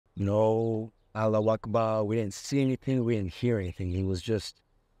No Allah Akbar. We didn't see anything. We didn't hear anything. It was just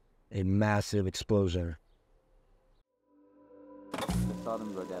a massive explosion. I saw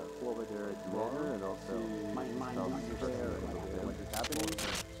them go down. What were there together and also my mind what is happening?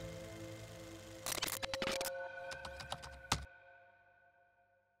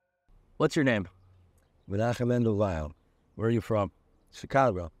 What's your name? Mendel. Where are you from?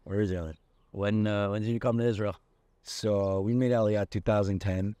 Chicago, originally. When did you come to Israel? So we made Aliyah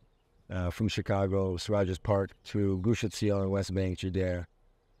 2010 from Chicago, Sarajas Park to Gush Etzion, West Bank, Judea.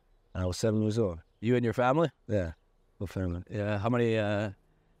 I was 7 years old. You and your family? Yeah, whole family. Yeah. How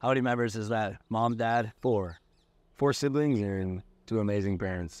many members is that? Mom, dad? 4 siblings and 2 amazing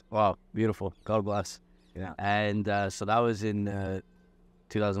parents. Wow, beautiful. God bless. Yeah. And so that was in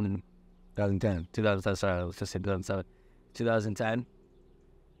 2010. 2010. Sorry, I was just saying 2007. 2010.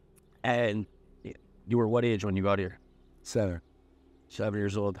 And you were what age when you got here? 7. 7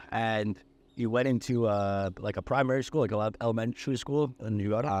 years old. And you went into like a primary school, like a elementary school, and you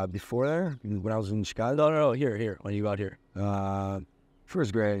got here? Before there, when I was in Chicago? No, here, when you got here.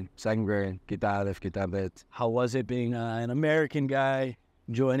 First grade, second grade, Kita Aleph, Kita Bet. How was it being an American guy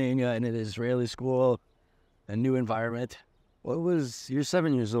joining an Israeli school, a new environment? Well, you're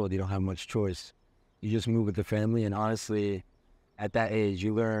 7 years old, you don't have much choice. You just move with the family, and honestly, at that age,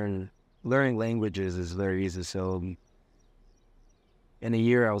 learning languages is very easy. So in a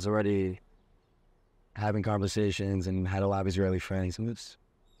year, I was already having conversations and had a lot of Israeli friends. It was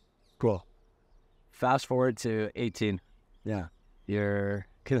cool. Fast forward to 18. Yeah. Your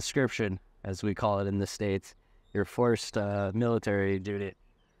conscription, as we call it in the States, your first military duty.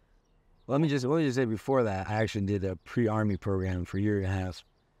 Let me just say before that, I actually did a pre-army program for a year and a half.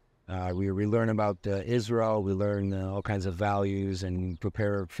 We learn about Israel. We learn all kinds of values and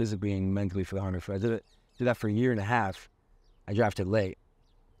prepare physically and mentally for the army. I did that for a year and a half. I drafted late.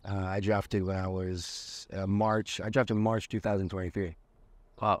 I drafted when I was March 2023.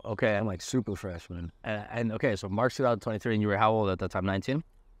 Wow, okay. I'm like super freshman. And okay, so March 2023, and you were how old at that time, 19?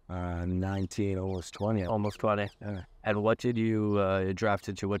 19, almost 20. Almost 20. Yeah. And what did you draft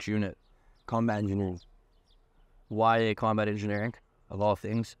into, which unit? Combat engineering. Why combat engineering, of all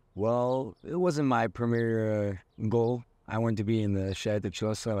things? Well, it wasn't my premier goal. I wanted to be in the Shed de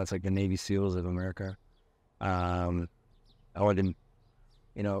Chosa. That's like the Navy SEALs of America. I wanted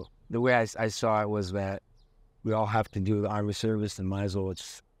to, the way I saw it was that we all have to do the Army service, and might as well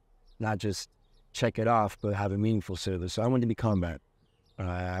it's not just check it off, but have a meaningful service. So I wanted to be combat.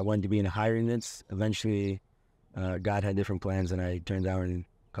 I wanted to be in higher units. Eventually, God had different plans, and I turned down in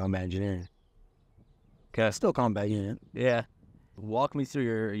combat engineering. Okay. Still combat unit. Yeah. Walk me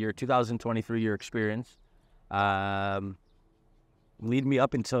through your 2023 year experience. Lead me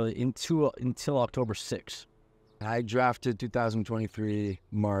up until October 6th. I drafted 2023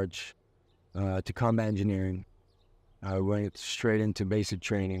 March to combat engineering. I went straight into basic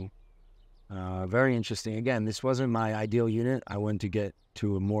training. Very interesting. Again, this wasn't my ideal unit. I wanted to get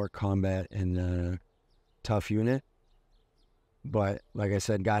to a more combat and tough unit. But like I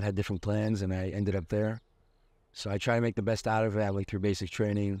said, God had different plans, and I ended up there. So I try to make the best out of it. I went through basic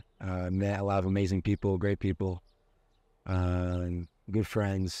training, met a lot of amazing people, great people, good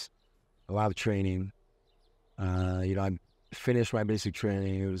friends, a lot of training. I finished my basic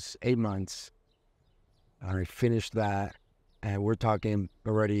training. It was 8 months. I finished that, and we're talking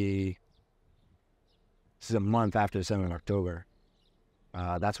already, this is a month after the 7th of October.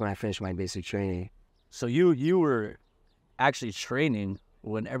 That's when I finished my basic training. So you were actually training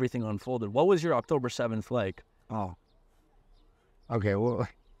when everything unfolded. What was your October 7th like? Oh. Okay, well,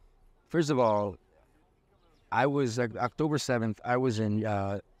 first of all, I was, October 7th, I was in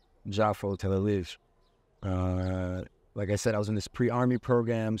Jaffa, Tel Aviv. Like I said, I was in this pre-army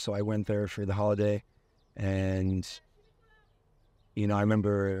program, so I went there for the holiday. And, I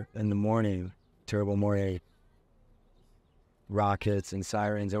remember in the morning, terrible morning, rockets and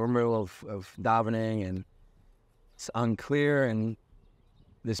sirens. We're in the middle of davening, and it's unclear. And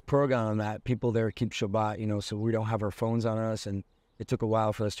this program that people there keep Shabbat, so we don't have our phones on us. And it took a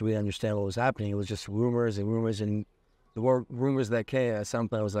while for us to really understand what was happening. It was just rumors. And the more rumors that came, at some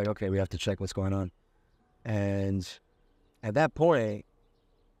point I was like, okay, we have to check what's going on. And at that point,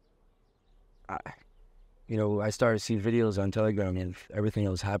 I started to see videos on Telegram and everything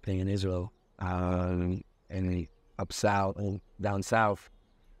that was happening in Israel, and up south and down south,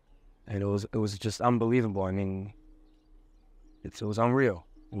 and it was just unbelievable. I mean, it was unreal.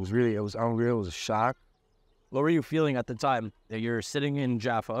 It was unreal. It was a shock. What were you feeling at the time that you're sitting in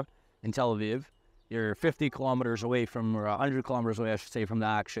Jaffa, in Tel Aviv? You're 50 kilometers away from, or 100 kilometers away, I should say, from the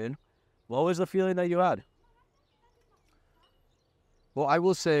action. What was the feeling that you had? Well, I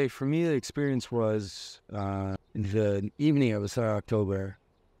will say for me, the experience was the evening of the start of October.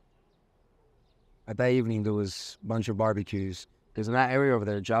 At that evening, there was a bunch of barbecues. Because in that area over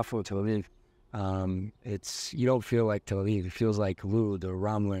there, Jaffa, Tel Aviv, you don't feel like Tel Aviv. It feels like Lud or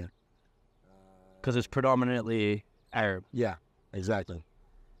Ramleh. Because it's predominantly Arab. Yeah, exactly.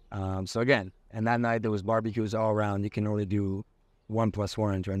 So again, and that night there was barbecues all around. You can only do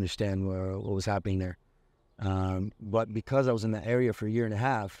 1+1 to understand what was happening there. But because I was in that area for a year and a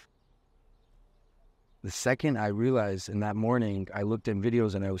half, the second I realized in that morning, I looked at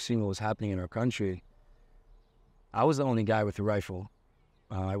videos and I was seeing what was happening in our country. I was the only guy with a rifle.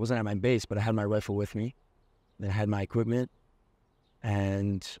 I wasn't at my base, but I had my rifle with me. I had my equipment.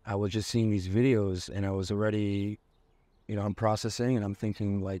 And I was just seeing these videos and I was already, I'm processing and I'm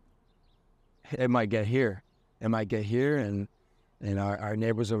thinking like, it might get here. It might get here and our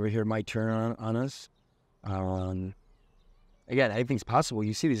neighbors over here might turn on us. Again, anything's possible.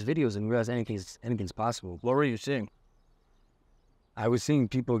 You see these videos and realize anything's possible. What were you seeing? I was seeing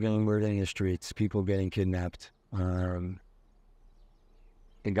people getting murdered in the streets, people getting kidnapped. The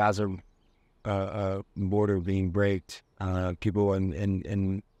Gaza border being braked. People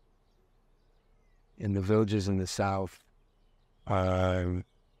in the villages in the south.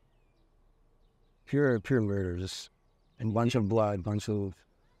 Pure murder, just a bunch of blood,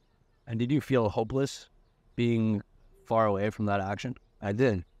 And did you feel hopeless being far away from that action? I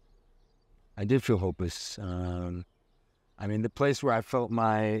did feel hopeless. I mean, the place where I felt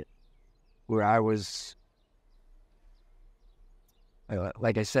where I was,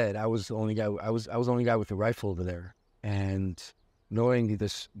 like I said, I was the only guy. I was the only guy with a rifle over there, and knowing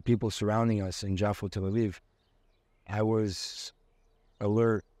this people surrounding us in Jaffa, Tel Aviv, I was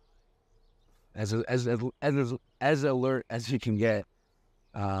alert, as alert as you can get.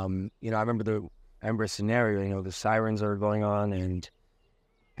 I remember a scenario. The sirens are going on,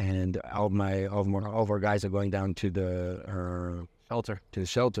 and all of our guys are going down to the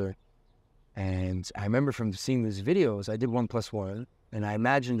shelter. And I remember from seeing these videos, I did 1+1, and I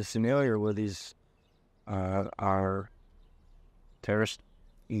imagined a scenario where these are terrorists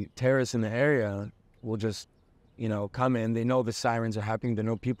in the area will just, come in. They know the sirens are happening. They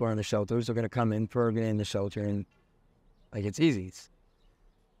know people are in the shelters. They're going to come in, get in the shelter, and like it's easy.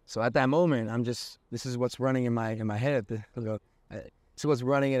 So at that moment, this is what's running in my head. This is what's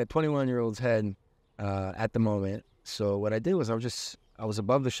running in a 21-year-old's head at the moment. So what I did was I was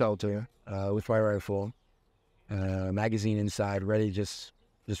above the shelter with my rifle, magazine inside, ready, just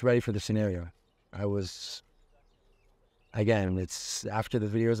ready for the scenario. I was, again, it's after the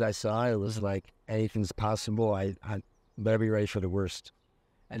videos I saw, it was like anything's possible. I better be ready for the worst.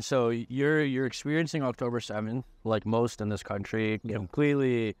 And so you're experiencing October 7th, like most in this country,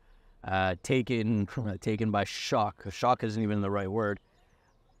 completely taken by shock. Shock isn't even the right word.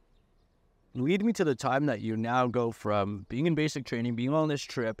 Lead me to the time that you now go from being in basic training, being on this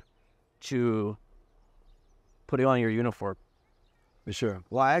trip, to putting on your uniform. For sure.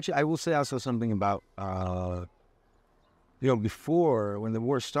 Well, I will say also something about, before, when the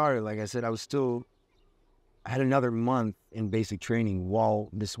war started, like I said, I had another month in basic training while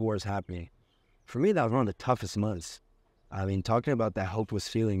this war is happening. For me, that was one of the toughest months. I mean, talking about that hopeless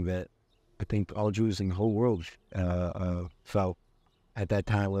feeling that I think all Jews in the whole world felt at that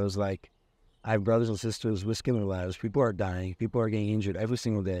time, where it was like, I have brothers and sisters risking their lives. People are dying. People are getting injured every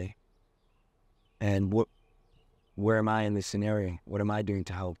single day. And where am I in this scenario? What am I doing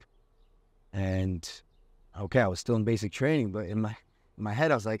to help? And okay, I was still in basic training, but in my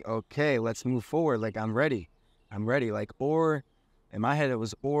head, I was like, okay, let's move forward. Like, I'm ready. Like, or in my head, it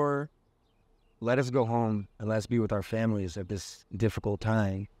was, or let us go home and let's be with our families at this difficult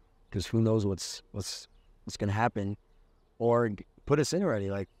time, because who knows what's going to happen, or put us in already.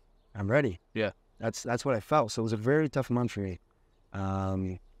 Like, I'm ready. Yeah. That's what I felt. So it was a very tough month for me.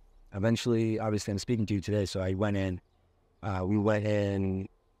 Eventually, obviously, I'm speaking to you today, so I went in. We went in.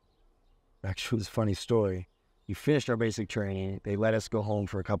 Actually, it was a funny story. We finished our basic training. They let us go home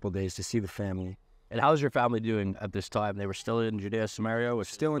for a couple of days to see the family. And how's your family doing at this time? They were still in Judea, Samaria?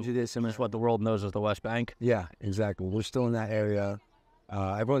 Still in Judea, Samaria. Which is what the world knows as the West Bank? Yeah, exactly. We're still in that area.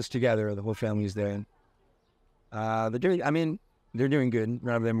 Everyone's together. The whole family's there. They're doing good.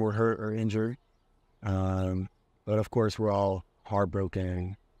 None of them were hurt or injured. But of course, we're all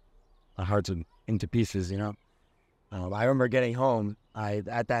heartbroken. Our hearts are into pieces, I remember getting home.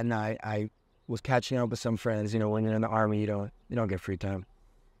 At that night, I was catching up with some friends. When you're in the army, you don't get free time.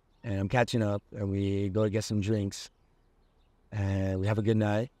 And I'm catching up, and we go to get some drinks, and we have a good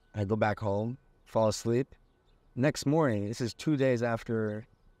night. I go back home, fall asleep. Next morning, this is 2 days after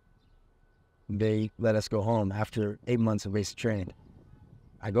they let us go home, after 8 months of basic training.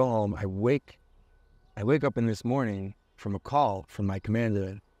 I go home. I wake up in this morning from a call from my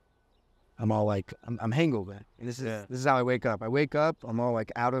commander. I'm all like, I'm hangover. And this is how I wake up. I wake up, I'm all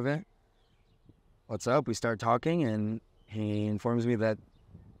like out of it. What's up? We start talking, and he informs me that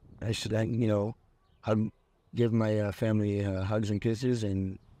I should, I'd give my family hugs and kisses,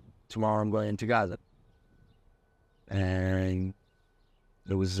 and tomorrow I'm going into Gaza. And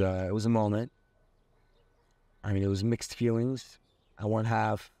it was a moment. I mean, it was mixed feelings. On one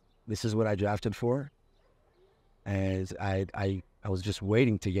half, this is what I drafted for, and I was just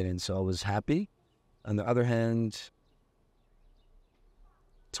waiting to get in, so I was happy. On the other hand,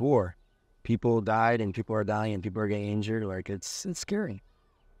 it's war. People died, and people are dying, and people are getting injured. Like, it's scary.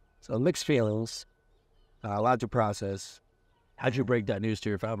 So mixed feelings, a lot to process. How'd you break that news to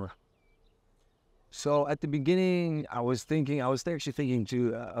your family? So at the beginning, I was actually thinking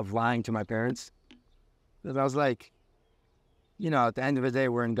too of lying to my parents. Because I was like, at the end of the day,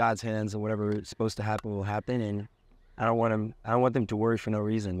 we're in God's hands, and whatever is supposed to happen will happen, and I don't want them to worry for no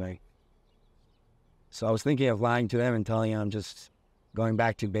reason, like. So I was thinking of lying to them and telling them I'm just going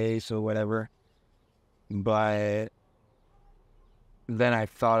back to base or whatever. But then I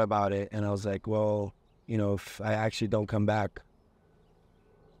thought about it, and I was like, well, if I actually don't come back,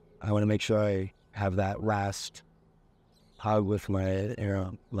 I want to make sure I have that last hug with my,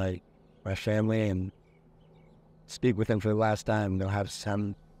 my family, and speak with them for the last time. They'll have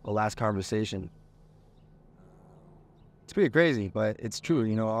a last conversation. It's pretty crazy, but it's true.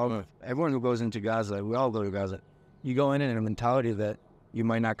 Everyone who goes into Gaza, we all go to Gaza. You go in a mentality that you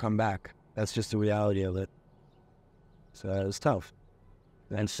might not come back. That's just the reality of it. So it's tough.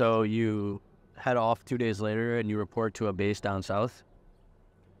 And so you head off 2 days later, and you report to a base down south?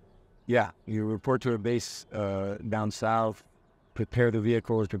 Yeah, you report to a base down south, prepare the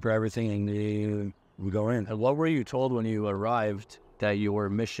vehicles, prepare everything, and we go in. And what were you told when you arrived that your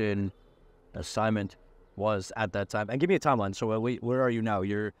mission assignment was at that time? And give me a timeline. So where are you now?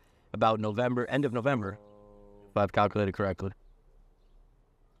 You're about end of November, if I've calculated correctly.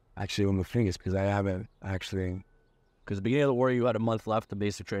 Actually, on my fingers, because I haven't actually. Because the beginning of the war, you had a month left of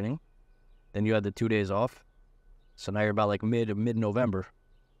basic training. Then you had the 2 days off. So now you're about like mid-November.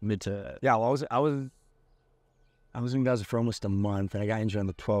 Yeah, well, I was in Gaza for almost a month, and I got injured on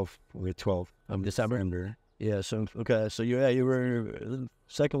the 12th of December. Yeah, so okay, so you were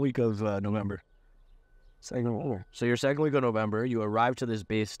second week of November. Second week. So your second week of November, you arrived to this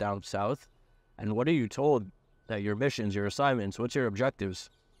base down south, and what are you told that your missions, your assignments, what's your objectives?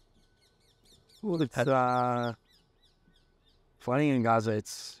 Well, it's flying in Gaza.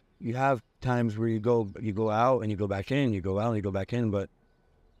 You have times where you go out and you go back in, you go out and you go back in, but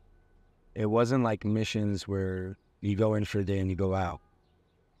it wasn't like missions where you go in for a day and you go out.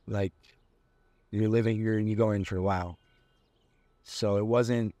 Like, you go in for a while. So it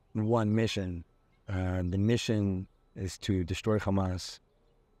wasn't one mission. The mission is to destroy Hamas,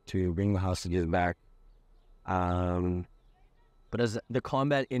 to bring the hostages back. But as the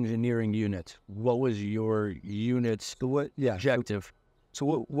combat engineering unit, what was your unit's objective?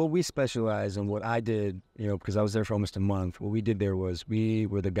 So what we specialize in, what I did, because I was there for almost a month, what we did there was we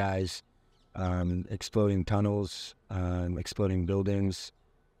were the guys exploding tunnels, exploding buildings,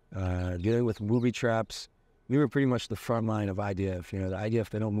 dealing with booby traps. We were pretty much the front line of IDF. The IDF,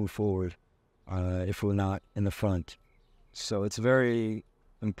 they don't move forward if we're not in the front. So it's very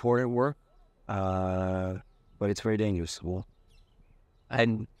important work, but it's very dangerous.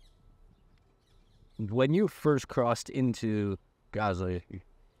 And when you first crossed into Gaza,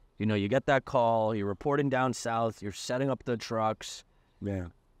 you get that call, you're reporting down south, you're setting up the trucks. Yeah.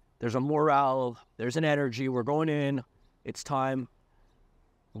 There's a morale, there's an energy, we're going in, it's time.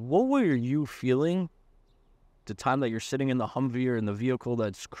 What were you feeling the time that you're sitting in the Humvee or in the vehicle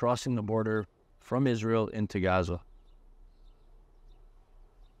that's crossing the border from Israel into Gaza?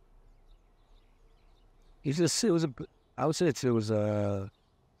 I would say it was a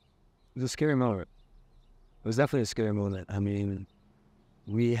scary moment. It was definitely a scary moment. I mean,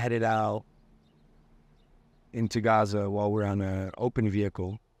 we headed out into Gaza while we're on an open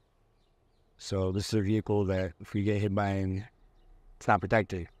vehicle. So this is a vehicle that if we get hit by it's not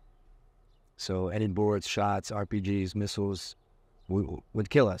protected. So any bullets, shots, RPGs, missiles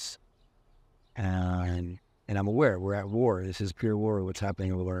would kill us. And I'm aware we're at war. This is pure war. What's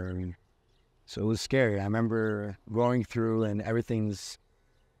happening over there? So it was scary. I remember going through and everything's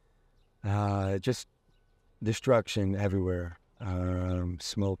just destruction everywhere,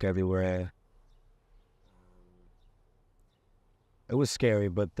 smoke everywhere. It was scary,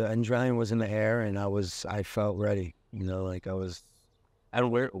 but the adrenaline was in the air, and I felt ready. And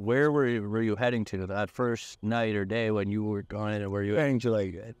where were you heading to that first night or day when you were gone? And were you Heading to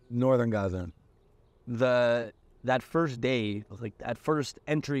like northern Gaza. that first day, like that first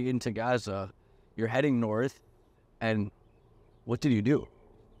entry into Gaza, you're heading north, and what did you do?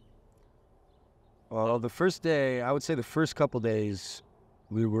 Well, the first day, I would say the first couple days,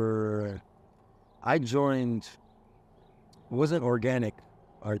 I joined, it wasn't organic,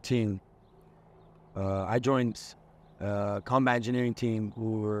 our team. I joined a combat engineering team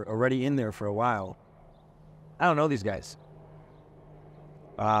who were already in there for a while. I don't know these guys.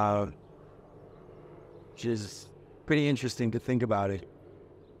 Which is pretty interesting to think about it.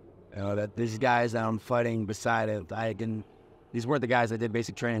 That these guys that I'm fighting beside it, these weren't the guys I did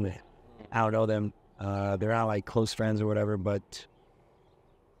basic training with. I don't know them. They're not like close friends or whatever, but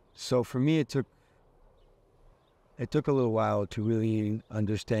so for me it took a little while to really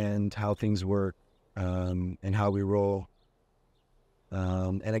understand how things work, and how we roll.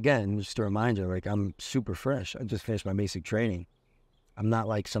 And again, just a reminder, like I'm super fresh. I just finished my basic training. I'm not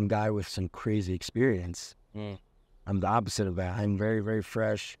like some guy with some crazy experience. I'm the opposite of that. I'm very, very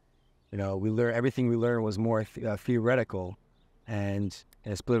fresh. Everything we learned was more theoretical, and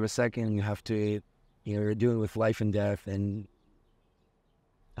in a split of a second, you have to, you're dealing with life and death, and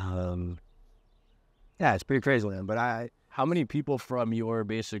yeah, it's pretty crazy, man. But How many people from your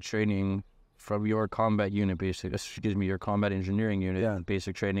basic training, from your combat unit, your combat engineering unit,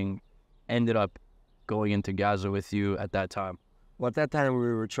 basic training, ended up going into Gaza with you at that time? Well, at that time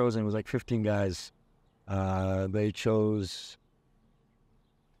we were chosen, it was like 15 guys. They chose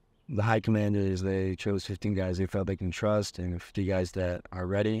the high commanders. They chose 15 guys they felt they can trust, and 50 guys that are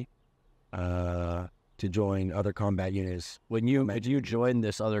ready to join other combat units. When you joined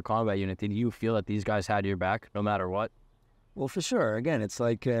this other combat unit, did you feel that these guys had your back no matter what? Well, for sure. Again, it's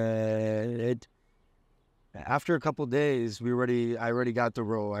like after a couple of days, I already got the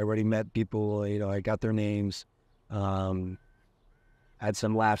role. I already met people. I got their names. Had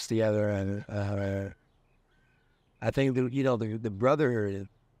some laughs together, and I think the brotherhood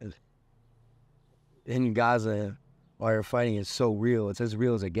in Gaza while you're fighting is so real. It's as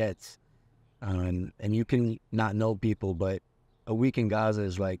real as it gets. And you can not know people, but a week in Gaza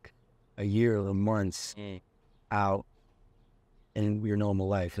is like a year or months out in your normal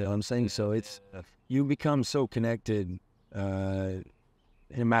life. You know what I'm saying? So you become so connected in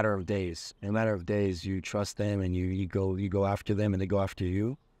a matter of days. In a matter of days, you trust them, and you go after them, and they go after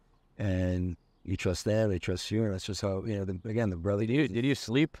you, and you trust them, they trust you, and that's just how the brother. Did you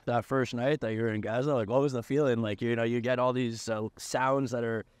sleep that first night that you were in Gaza? Like, what was the feeling? Like, you get all these sounds that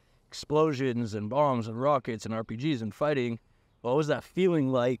are explosions and bombs and rockets and RPGs and fighting. What was that feeling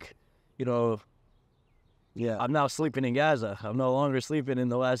like? Yeah, I'm now sleeping in Gaza. I'm no longer sleeping in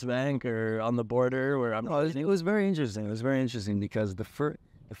the West Bank or on the border where I'm. No, it was very interesting. It was very interesting because the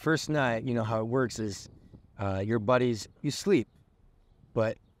first night, how it works is your buddies, you sleep,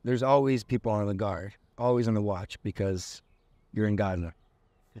 but there's always people on the guard, always on the watch, because you're in Gaza.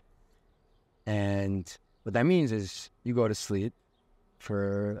 And what that means is you go to sleep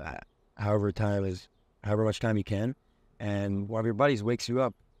for however much time you can, and one of your buddies wakes you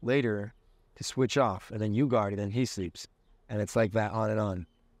up later to switch off, and then you guard, and then he sleeps, and it's like that on and on,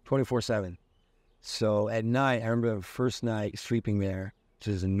 24/7. So at night, I remember the first night sleeping there, which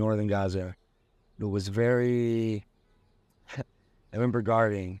is in northern Gaza. It was very. I remember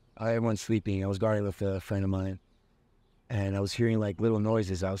guarding. Everyone's sleeping. I was guarding with a friend of mine, and I was hearing like little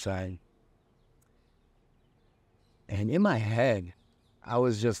noises outside. And in my head, I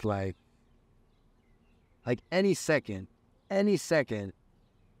was just like any second,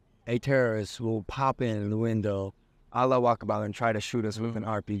 a terrorist will pop in the window, Allah Akbar, and try to shoot us with an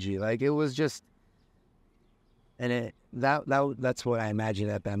RPG. Like, it was just, and that's what I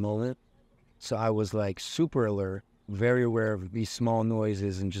imagined at that moment. So I was like super alert, very aware of these small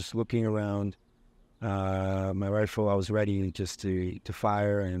noises, and just looking around. My rifle, I was ready just to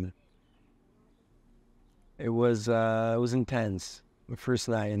fire, and it was intense. The first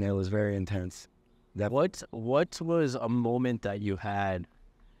night in there was very intense. What was a moment that you had,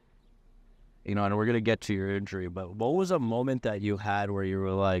 and we're going to get to your injury, but what was a moment that you had where you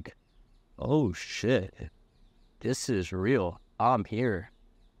were like, oh shit, this is real, I'm here?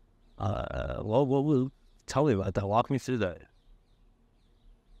 Tell me about that. Walk me through that.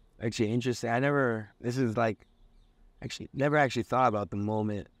 Actually, interesting. Never actually thought about the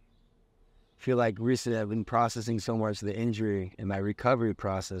moment. I feel like recently I've been processing so much the injury and my recovery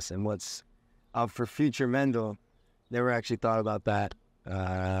process and what's up for future Mendel. Never actually thought about that.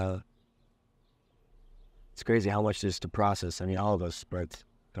 It's crazy how much there's to process. I mean, all of us, but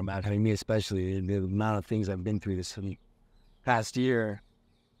me especially, the amount of things I've been through this past year,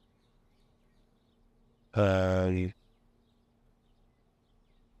 I'm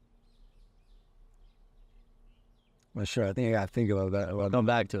not sure. I think I gotta think about that. We'll come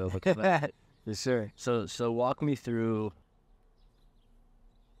back to it. Yes, sir. So walk me through.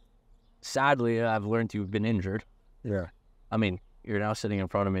 Sadly, I've learned you've been injured. Yeah, I mean, you're now sitting in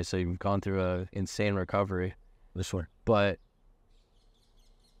front of me, so you've gone through a insane recovery. this one. But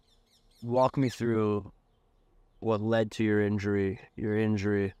walk me through what led to your injury.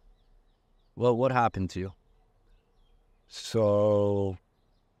 Well, what happened to you? So,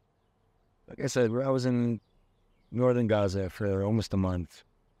 like I said, I was in northern Gaza for almost a month.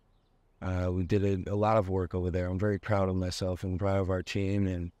 We did a lot of work over there. I'm very proud of myself and proud of our team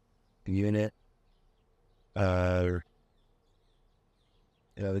and the unit. The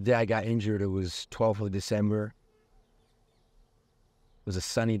day I got injured, it was 12th of December. It was a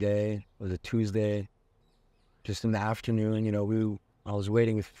sunny day. It was a Tuesday. Just in the afternoon, I was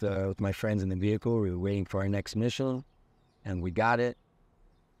waiting with my friends in the vehicle. We were waiting for our next mission, and we got it.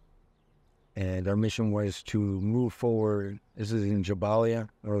 And our mission was to move forward. This is in Jabalia,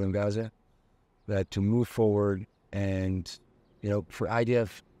 northern Gaza. That to move forward and, for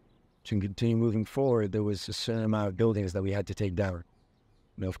IDF to continue moving forward, there was a certain amount of buildings that we had to take down.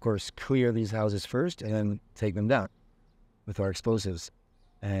 Of course, clear these houses first and then take them down with our explosives.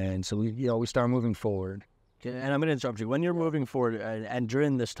 And so we start moving forward. And I'm going to interrupt you. When you're moving forward, and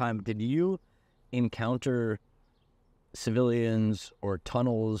during this time, did you encounter civilians or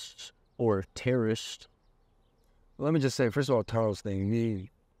tunnels or terrorists? Let me just say, first of all, tunnels thing.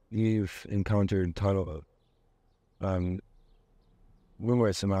 We've encountered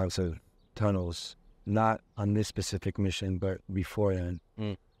numerous amounts of tunnels, not on this specific mission, but before then.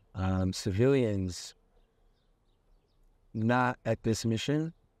 Civilians, not at this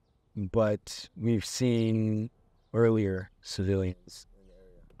mission, but we've seen earlier civilians.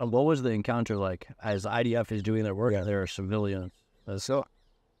 And what was the encounter like? As IDF is doing their work, there are civilians. So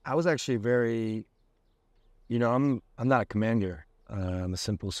I was actually very, I'm not a commander. I'm a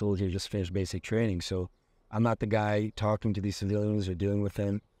simple soldier, just finished basic training. So I'm not the guy talking to these civilians or dealing with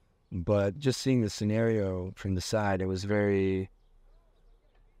them. But just seeing the scenario from the side, it was very.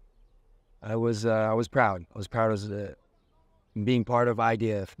 I was proud. I was proud as being part of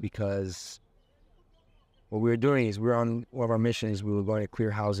IDF, because what we were doing is we were on one of our missions. We were going to clear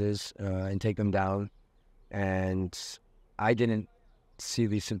houses and take them down, and I didn't see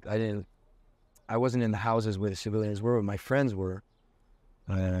these. I wasn't in the houses where the civilians were. My friends were.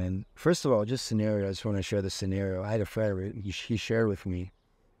 And first of all, just scenario. I just want to share the scenario. I had a friend. He shared with me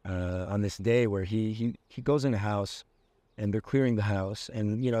on this day where he goes in the house, and they're clearing the house,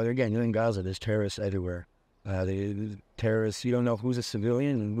 and you're in Gaza. There's terrorists everywhere. The terrorists, you don't know who's a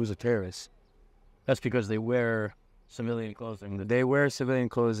civilian and who's a terrorist. That's because they wear civilian clothing. They wear civilian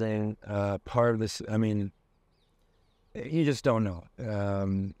clothing. Part of this, you just don't know.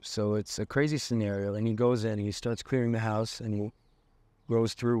 So it's a crazy scenario, and he goes in and he starts clearing the house, and he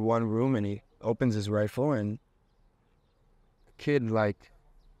goes through one room and he opens his rifle, and a kid, like,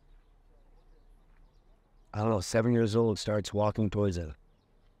 I don't know, 7 years old, starts walking towards it.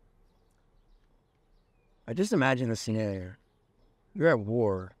 I just imagine the scenario. You're at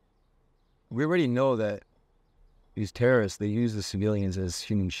war. We already know that these terrorists, they use the civilians as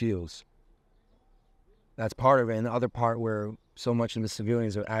human shields. That's part of it. And the other part where so much of the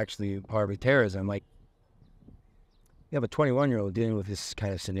civilians are actually part of terrorism, like, you have a 21-year-old dealing with this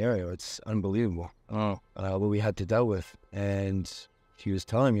kind of scenario. It's unbelievable what we had to deal with. And he was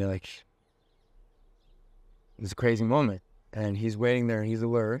telling me, like, it's a crazy moment. And he's waiting there, and he's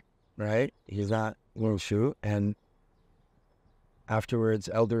alert, right? He's not going to shoot. And afterwards,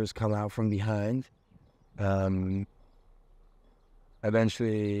 elders come out from behind.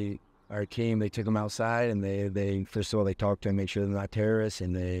 Eventually, our team, they took him outside, and they first of all, they talked to him, make sure they're not terrorists,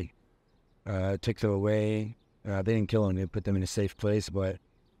 and they took them away. They didn't kill them. They put them in a safe place, but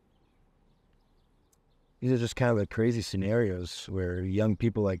these are just kind of the crazy scenarios where young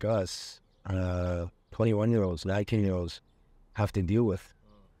people like us, 21-year-olds, 19-year-olds, have to deal with.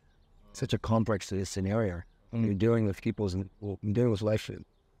 Such a complex scenario. You're dealing with life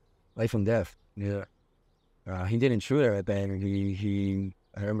and death. Yeah. He didn't shoot her at the end.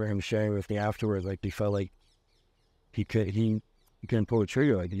 I remember him sharing with me afterwards, like, he felt like he couldn't pull the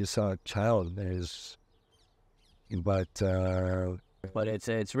trigger. Like, he just saw a child. But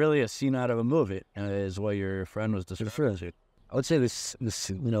it's really a scene out of a movie, is what your friend was describing. I would say this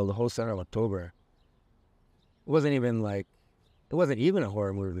the whole Center of October, it wasn't even a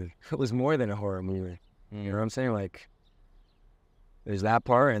horror movie. It was more than a horror movie. You know what I'm saying? Like, There's that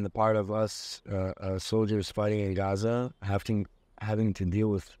part, and the part of us soldiers fighting in Gaza, having to deal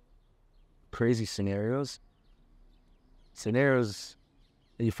with crazy scenarios that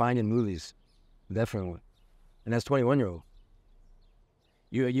you find in movies, definitely. And that's 21-year-old.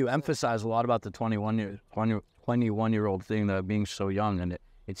 You emphasize a lot about the 21-year-old thing, that being so young, and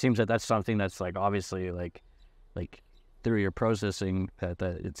it seems that that's something that's like obviously like through your processing that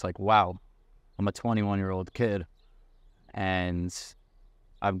it's like, wow, I'm a 21-year-old kid, and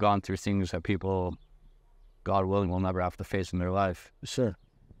I've gone through things that people, God willing, will never have to face in their life. Sure.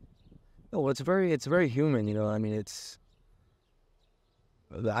 No, well, it's very human, you know. I mean, it's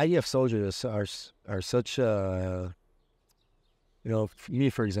the IDF soldiers are such a, you know, me,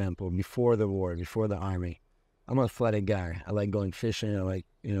 for example, before the war, before the army, I'm an athletic guy. I like going fishing. I like,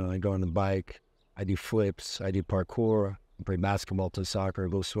 you know, I go on the bike. I do flips. I do parkour. I play basketball, play soccer,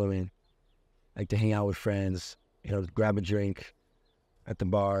 go swimming. I like to hang out with friends, you know, grab a drink at the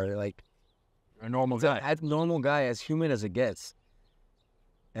bar. Like, You're a normal guy. as normal guy, as human as it gets.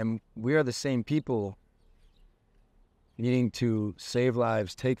 And we are the same people needing to save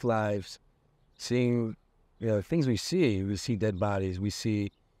lives, take lives, seeing, you know, things we see. We see dead bodies. You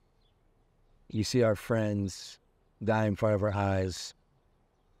see our friends die in front of our eyes.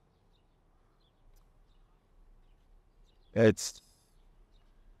 I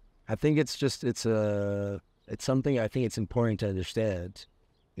think it's something I think it's important to understand.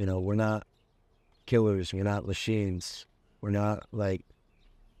 You know, we're not killers. We're not machines. We're not like,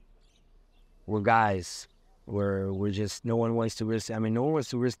 we're guys. We're just, no one wants to risk. I mean, no one wants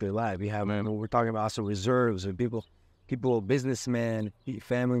to risk their life. We're talking about also reserves of people, businessmen,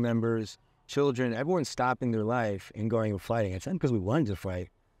 family members, children. Everyone's stopping their life and going and fighting. It's not because we wanted to fight.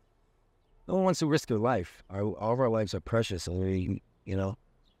 No one wants to risk their life. All of our lives are precious, and we, you know.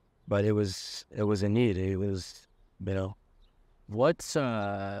 But it was a need. It was, you know. Let's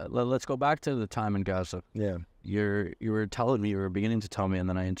go back to the time in Gaza. Yeah. You were telling me, you were beginning to tell me, and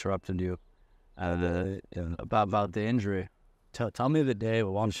then I interrupted you. About the injury. Tell me the day.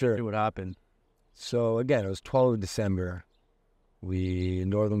 Well, I'm sure what happened. So again, it was 12th of December. We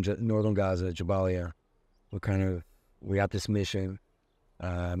northern Gaza, Jabalia. We got this mission.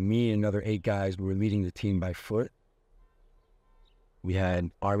 Me and another 8 guys, we were leading the team by foot. We had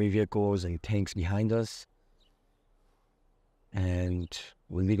army vehicles and tanks behind us, and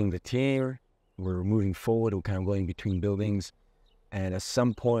we're leading the team. We're moving forward. We're kind of going between buildings, and at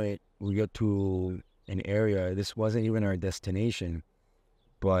some point, we got to an area. This wasn't even our destination,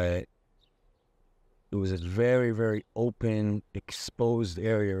 but it was a very, very open, exposed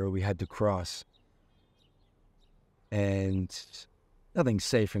area where we had to cross. And nothing's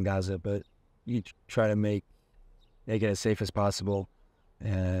safe in Gaza, but you try to make it as safe as possible.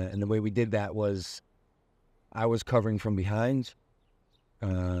 And the way we did that was, I was covering from behind,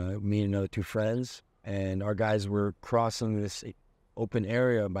 me and another 2 friends, and our guys were crossing this open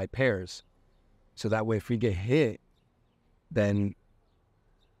area by pairs. So that way, if we get hit, then,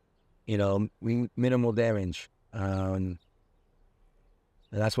 you know, minimal damage. And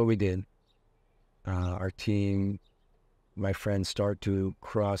that's what we did. Our team, my friends, start to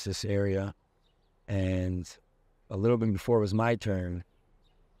cross this area, and a little bit before it was my turn,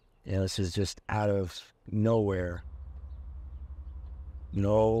 you know, this is just out of nowhere.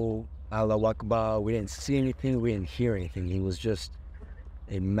 No Allahu Akbar, we didn't see anything, we didn't hear anything. It was just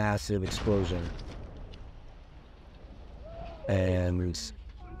a massive explosion. And,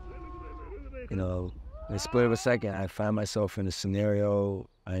 you know, in a split of a second, I found myself in a scenario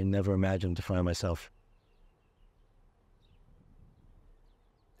I never imagined to find myself.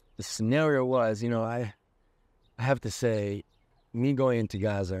 The scenario was, you know, I have to say, me going into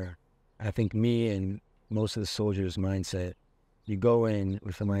Gaza, I think me and most of the soldiers' mindset, you go in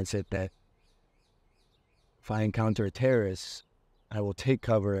with the mindset that if I encounter a terrorist, I will take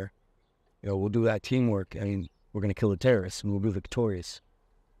cover, you know, we'll do that teamwork. I mean, we're going to kill the terrorists and we'll be victorious.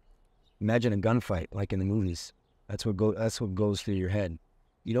 Imagine a gunfight like in the movies. That's what goes through your head.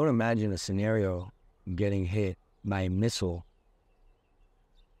 You don't imagine a scenario getting hit by a missile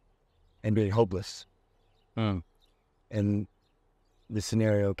and being hopeless. And the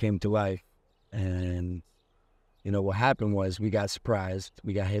scenario came to life, and, you know, what happened was we got surprised.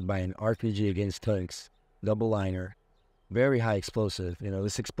 We got hit by an RPG against tanks, double liner, very high explosive. You know,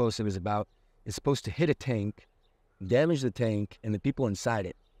 this explosive is supposed to hit a tank, damage the tank, and the people inside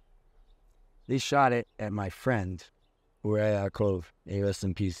it. They shot it at my friend, Uriah Clove, may rest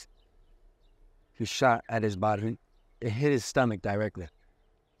in peace. He shot at his body. It hit his stomach directly.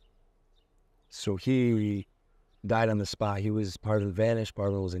 So he died on the spot. He was part of the vanish, part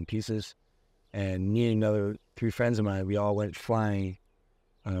of it was in pieces. And me and another 3 friends of mine, we all went flying,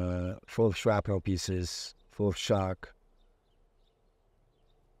 full of shrapnel pieces, full of shock,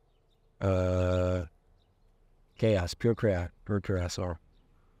 chaos, pure chaos.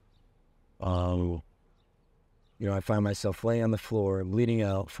 I find myself laying on the floor, bleeding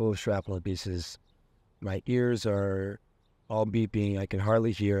out, full of shrapnel pieces. My ears are all beeping. I can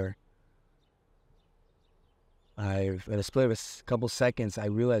hardly hear. In a split of a couple seconds, I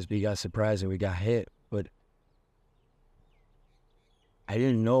realized we got surprised and we got hit, but I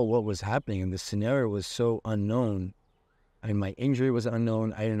didn't know what was happening, and the scenario was so unknown. I mean, my injury was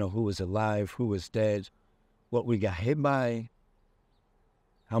unknown. I didn't know who was alive, who was dead, what we got hit by,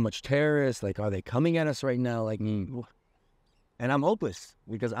 how much terrorists, like, are they coming at us right now? Like, and I'm hopeless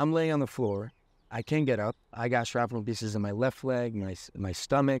because I'm laying on the floor. I can't get up. I got shrapnel pieces in my left leg, my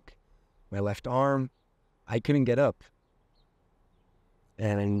stomach, my left arm. I couldn't get up.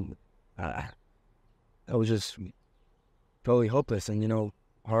 And I was just totally hopeless. And,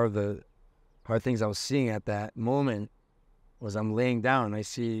 part of the hard things I was seeing at that moment was I'm laying down and I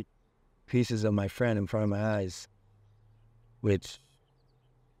see pieces of my friend in front of my eyes, which,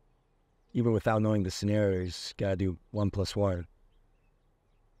 even without knowing the scenario, you just got to do 1 + 1.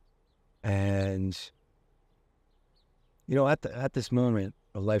 And, at this moment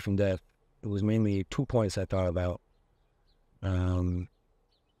of life and death, it was mainly 2 points I thought about. The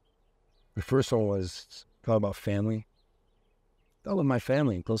first one was thought about family. Thought about my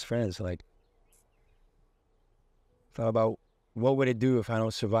family and close friends. Like, thought about what would it do if I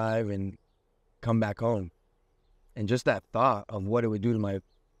don't survive and come back home. And just that thought of what it would do to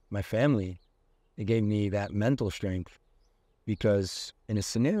my family, it gave me that mental strength. Because in a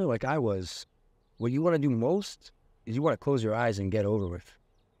scenario like I was, what you want to do most is you want to close your eyes and get over with.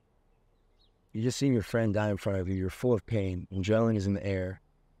 You just seen your friend die in front of you. You're full of pain. Adrenaline is in the air.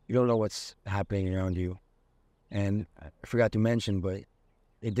 You don't know what's happening around you. And I forgot to mention, but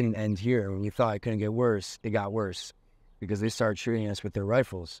it didn't end here. When we thought it couldn't get worse, it got worse because they started shooting us with their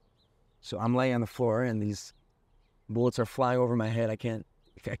rifles. So I'm laying on the floor and these bullets are flying over my head. I can't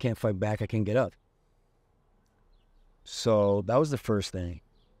fight back. I can't get up. So that was the first thing.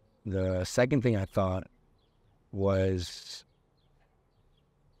 The second thing I thought was,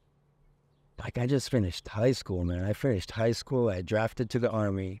 like, I just finished high school, man. I finished high school. I drafted to the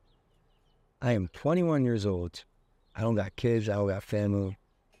Army. I am 21 years old. I don't got kids. I don't got family.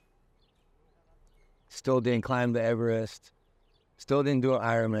 Still didn't climb the Everest. Still didn't do an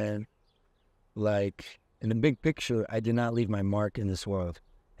Ironman. Like, in the big picture, I did not leave my mark in this world.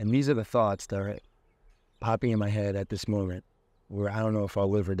 And these are the thoughts that are popping in my head at this moment, where I don't know if I'll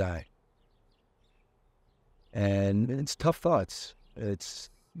live or die. And it's tough thoughts. It's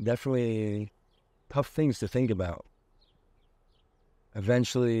definitely tough things to think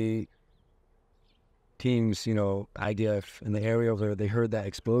Eventually, teams, IDF in the area over there, they heard that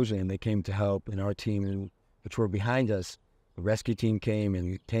explosion and they came to help. And our team, which were behind us, the rescue team came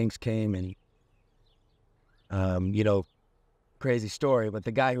and tanks came and, crazy story. But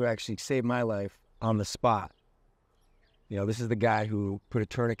the guy who actually saved my life on the spot, this is the guy who put a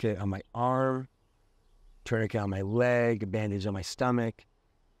tourniquet on my arm, tourniquet on my leg, a bandage on my stomach.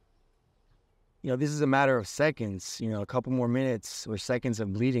 This is a matter of seconds, a couple more minutes or seconds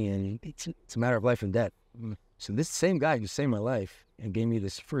of bleeding, and it's a matter of life and death. So this same guy who saved my life and gave me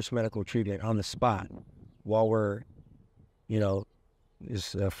this first medical treatment on the spot while we're,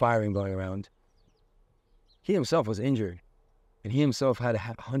 there's firing going around, he himself was injured, and he himself had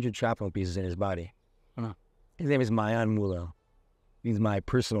 100 shrapnel pieces in his body. His name is Mayan Mullah. He's my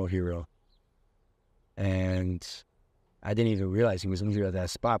personal hero. And I didn't even realize he was injured at that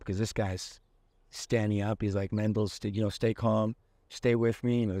spot because this guy's standing up. He's like, Mendel, stay calm, stay with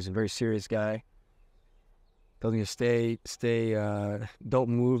me. He's a very serious guy. Told me to stay, don't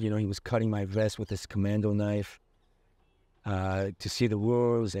move. He was cutting my vest with his commando knife to see the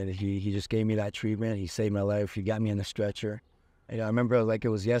wounds, and he just gave me that treatment. He saved my life. He got me on the stretcher. And I remember like it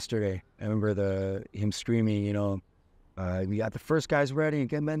was yesterday. I remember him screaming, we got the first guys ready,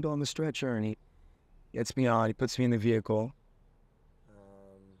 get Mendel on the stretcher, and he gets me on. He puts me in the vehicle.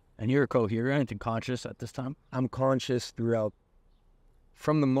 And you're coherent and conscious at this time? I'm conscious throughout.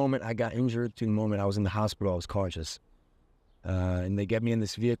 From the moment I got injured to the moment I was in the hospital, I was conscious. And they get me in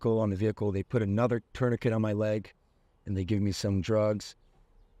this vehicle. On the vehicle, they put another tourniquet on my leg, and they give me some drugs.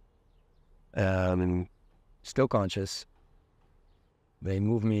 And still conscious. They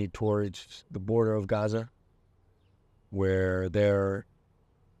move me towards the border of Gaza, where their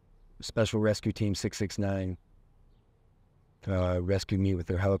Special Rescue Team 669 rescued me with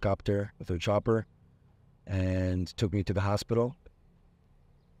their helicopter, with their chopper, and took me to the hospital.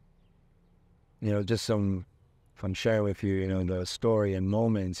 just some, if I'm sharing with you, the story and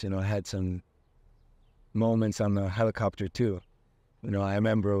moments, I had some moments on the helicopter too. I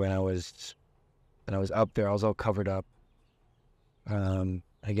remember when I was up there, I was all covered up.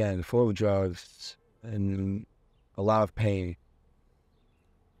 Again, full of drugs and a lot of pain.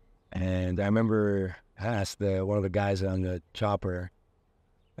 And I remember I asked one of the guys on the chopper,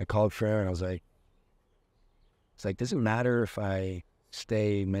 I called for him and I was like, does it matter if I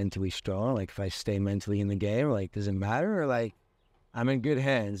stay mentally strong? Like, if I stay mentally in the game, like, does it matter? Or, like, I'm in good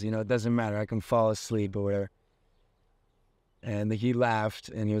hands, it doesn't matter. I can fall asleep or whatever. And he laughed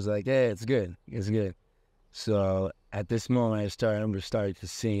and he was like, yeah, it's good. It's good. So at this moment, I remember started to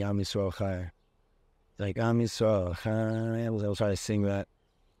sing Am Yisrael Chai. Like, Am Yisrael Chai. I was trying to sing that.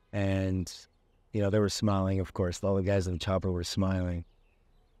 And, they were smiling, of course. All the guys in the chopper were smiling.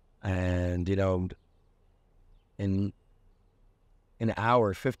 And, in an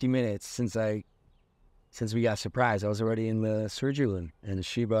hour, 50 minutes since we got surprised, I was already in the surgery room in the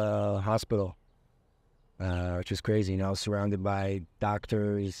Sheba hospital, which is crazy. I was surrounded by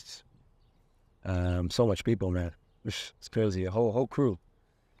doctors, so much people, man. It's crazy. A whole crew,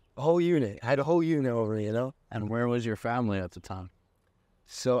 a whole unit. I had a whole unit over me, And where was your family at the time?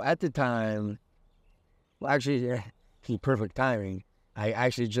 So at the time, well, actually, perfect timing. I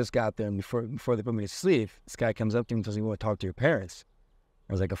actually just got there, and before they put me to sleep, this guy comes up to me and tells me, "You want to talk to your parents?"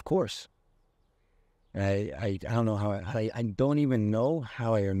 I was like, "Of course." And I don't know how I don't even know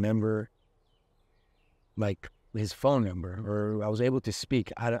how I remember, like, his phone number, or I was able to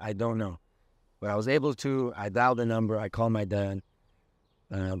speak. I don't know, but I was able to. I dialed the number. I called my dad.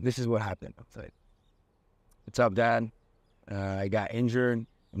 This is what happened. I was like, "What's up, Dad? I got injured.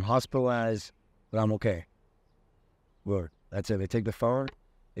 I'm hospitalized, but I'm okay." Word. That's it. They take the phone.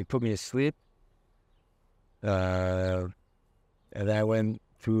 They put me to sleep. And then I went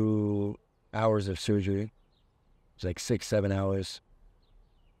through hours of surgery. It was like 6-7 hours.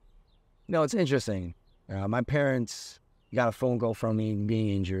 It's interesting. My parents got a phone call from me being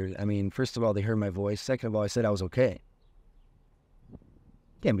injured. I mean, first of all, they heard my voice. Second of all, I said I was okay.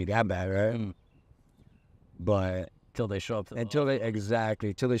 Can't be that bad, right? But Till they show up to till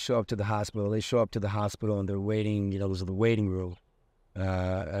they show up to the hospital. They show up to the hospital and they're waiting, those are the waiting room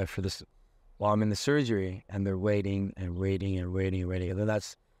for this while I'm in the surgery, and they're waiting and waiting and waiting and waiting. And then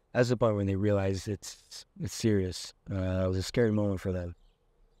that's the point when they realize it's serious. It was a scary moment for them.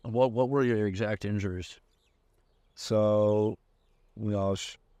 What were your exact injuries? So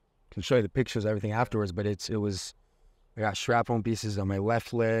can show you the pictures, everything afterwards, but I got shrapnel pieces on my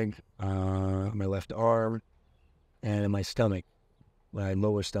left leg, my left arm, and in my stomach, my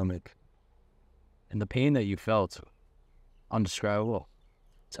lower stomach. And the pain that you felt, undescribable.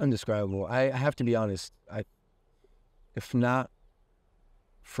 It's undescribable. I have to be honest. If not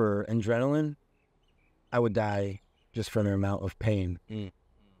for adrenaline, I would die just from the amount of pain.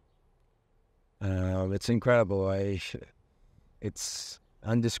 It's incredible. It's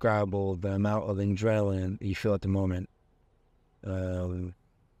undescribable, the amount of adrenaline you feel at the moment.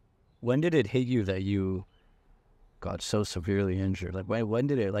 When did it hit you that you got so severely injured? Like, when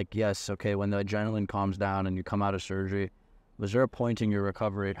did it, like, yes, okay, when the adrenaline calms down and you come out of surgery, was there a point in your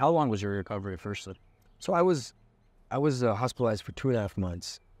recovery? How long was your recovery, firstly? So I was hospitalized for 2.5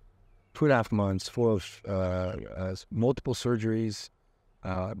 months. 2.5 months full of multiple surgeries,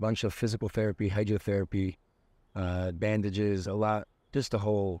 a bunch of physical therapy, hydrotherapy, bandages, a lot, just a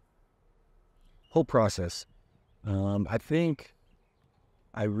whole process. I think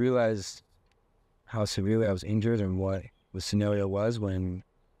I realized how severely I was injured and what the scenario was when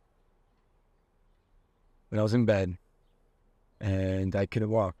I was in bed and I couldn't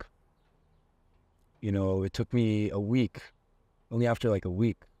walk. It took me a week. Only after like a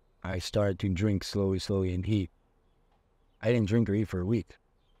week, I started to drink slowly and eat. I didn't drink or eat for a week.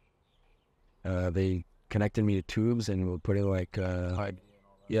 They connected me to tubes and were putting like,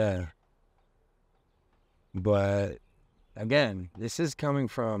 yeah. But again, this is coming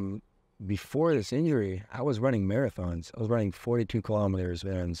from before this injury. I was running marathons. I was running 42 kilometers,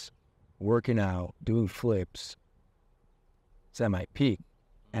 working out, doing flips. It's at my peak.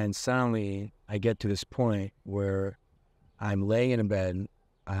 And suddenly I get to this point where I'm laying in a bed.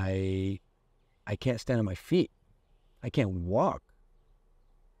 I can't stand on my feet. I can't walk.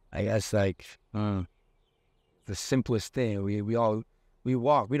 I guess like the simplest thing. We walk.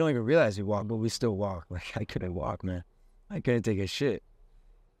 We don't even realize we walk, but we still walk. Like, I couldn't walk, man. I couldn't take a shit.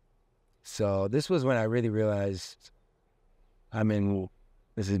 So this was when I really realized,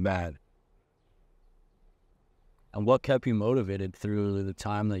 this is bad. And what kept you motivated through the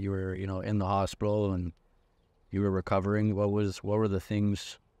time that you were, in the hospital and you were recovering? What were the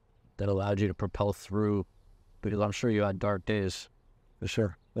things that allowed you to propel through? Because I'm sure you had dark days. For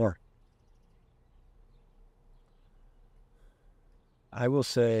sure. Or I will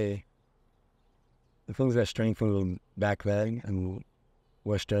say the things that strengthened me back then and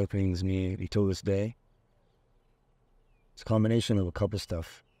what strengthens me till this day, it's a combination of a couple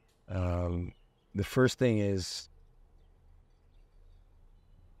stuff. The first thing is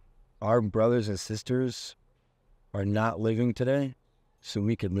our brothers and sisters are not living today, so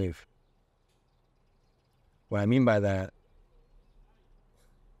we could live. What I mean by that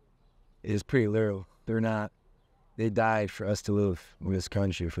is pretty literal. They died for us to live in this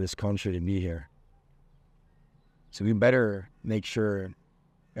country, for this country to be here. So we better make sure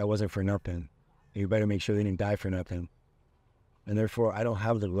that wasn't for nothing. You better make sure they didn't die for nothing. And therefore, I don't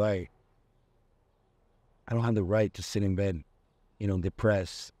have the right to sit in bed,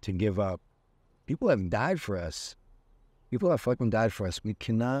 depressed, to give up. People have died for us. People have fucking died for us. We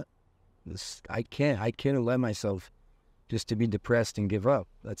cannot, I can't allow myself just to be depressed and give up.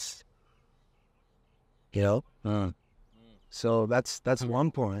 That's, So that's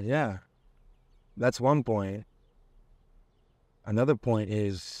one point, yeah. That's one point. Another point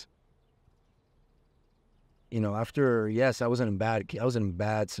is, after, yes, I was in a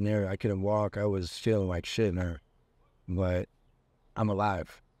bad scenario. I couldn't walk. I was feeling like shit, but I'm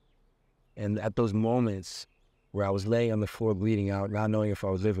alive. And at those moments where I was laying on the floor bleeding out, not knowing if I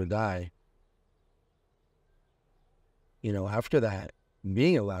was live or die, after that,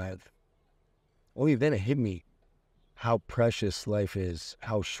 being alive, only then it hit me how precious life is,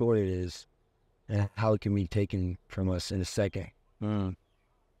 how short it is, and how it can be taken from us in a second. And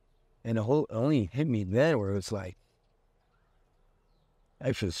it only hit me then where it's like,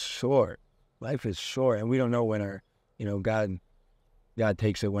 life is short. Life is short, and we don't know when our, God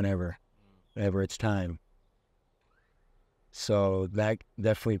takes it whenever it's time. So that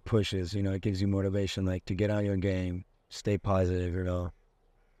definitely pushes, it gives you motivation, like, to get on your game, stay positive,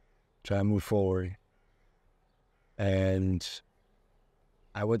 try to move forward. And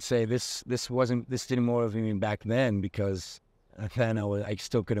I would say this didn't motivate me back then, because then I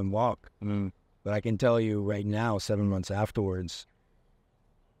still couldn't walk. But I can tell you right now, 7 months afterwards,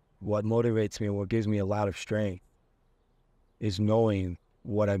 what motivates me and what gives me a lot of strength is knowing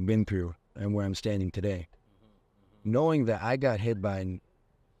what I've been through and where I'm standing today. Knowing that I got hit by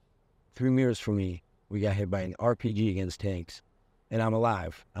 3 meters from me, we got hit by an RPG against tanks, and I'm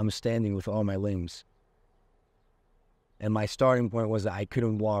alive. I'm standing with all my limbs. And my starting point was that I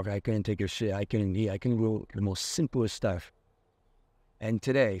couldn't walk, I couldn't take a shit, I couldn't eat, I couldn't do the most simplest stuff. And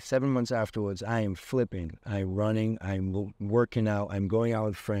today, 7 months afterwards, I am flipping, I'm running, I'm working out, I'm going out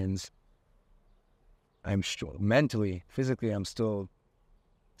with friends. I'm mentally, physically, I'm still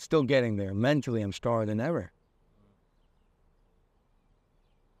getting there. Mentally, I'm stronger than ever.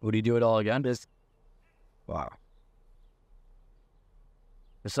 Would you do it all again? Wow.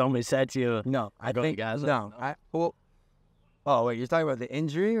 If somebody said to you, no, I think Gaza? No. Oh, wait, you're talking about the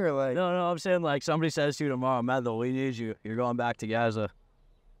injury or like? No, I'm saying, like, somebody says to you tomorrow, Mendel, we need you. You're going back to Gaza.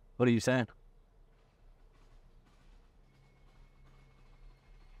 What are you saying?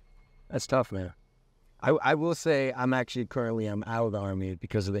 That's tough, man. I will say I'm out of the Army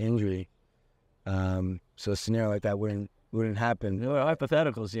because of the injury. So a scenario like that wouldn't happen.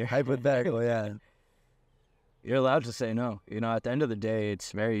 Hypotheticals here. Hypothetical, yeah. You're allowed to say no. At the end of the day,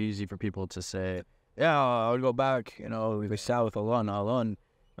 it's very easy for people to say, yeah, I would go back. We sat with Alon,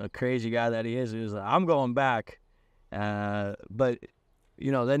 a crazy guy that he was like, I'm going back. But,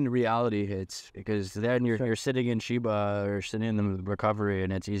 then reality hits, because then you're sitting in Sheba or sitting in the recovery,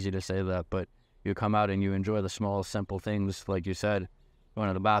 and it's easy to say that, but you come out and you enjoy the small, simple things, like you said, going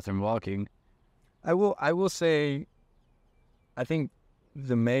to the bathroom, walking. I will say, I think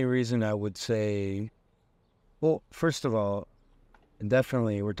the main reason I would say, well, first of all,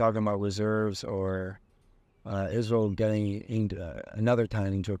 definitely we're talking about reserves or Israel getting another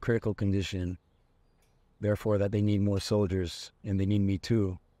time into a critical condition, therefore that they need more soldiers and they need me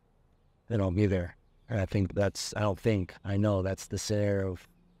too, then I'll be there. And I know that's the scenario of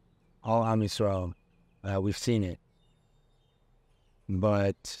all Am Yisrael. We've seen it.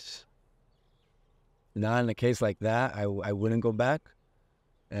 But not in a case like that, I wouldn't go back.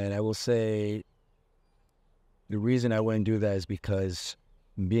 And I will say the reason I wouldn't do that is because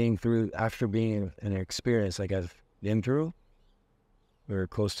after being in an experience like I've been through, or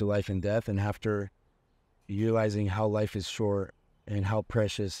close to life and death, and after realizing how life is short and how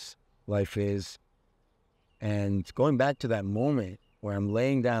precious life is, and going back to that moment where I'm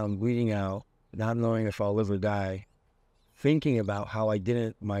laying down, bleeding out, not knowing if I'll live or die, thinking about how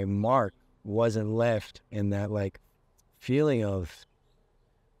my mark wasn't left in that, like, feeling of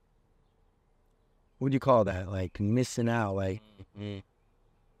what do you call that? Like missing out. Like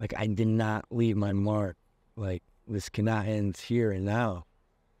I did not leave my mark. Like this cannot end here and now.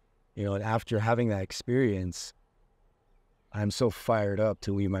 You know, and after having that experience, I'm so fired up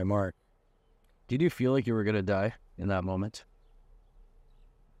to leave my mark. Did you feel like you were gonna die in that moment?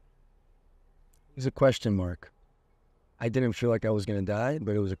 It was a question mark. I didn't feel like I was gonna die,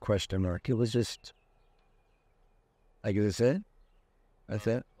 but it was a question mark. It was just like, is this it? That's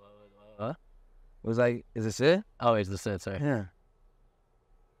it? Huh? It was like, is this it? Oh, is this it? Sorry. Yeah.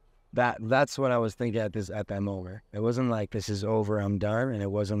 That's what I was thinking at that moment. It wasn't like this is over, I'm done, and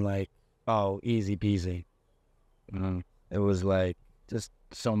it wasn't like, oh, easy peasy. It was like Just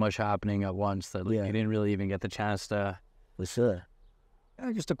so much happening at once that you didn't really even get the chance to.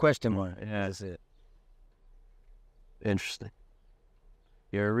 Just a question mark. Yeah, That's it. Interesting.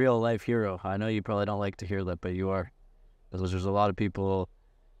 You're a real life hero. I know you probably don't like to hear that, but you are. Because there's a lot of people.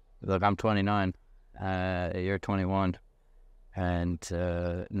 Look, I'm 29. You're 21. And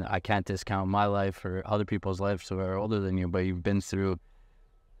I can't discount my life or other people's lives who are older than you, but you've been through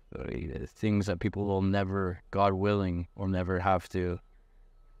things that people will never, God willing, will never have to,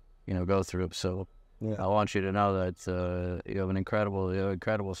 go through. So I want you to know that you have an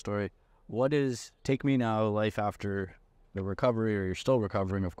incredible story. Take me now, life after the recovery, or you're still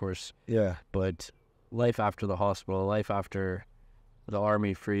recovering, of course. Yeah. But life after the hospital, life after the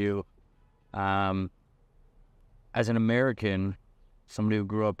army for you. As an American, somebody who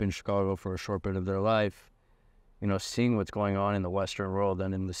grew up in Chicago for a short bit of their life, seeing what's going on in the Western world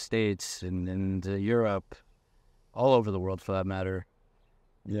and in the States and in Europe, all over the world for that matter,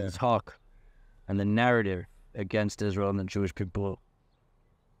 the talk and the narrative against Israel and the Jewish people,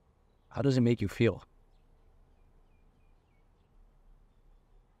 how does it make you feel?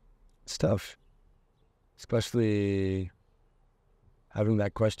 It's tough, especially having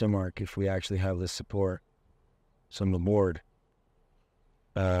that question mark if we actually have the support from the board.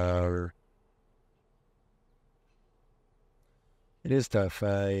 It is tough.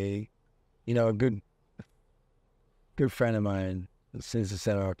 A good friend of mine, since the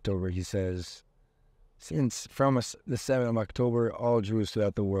 7th of October, he says, since from the 7th of October, all Jews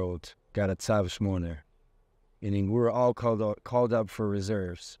throughout the world got a tzav shmoner, meaning we were all called up for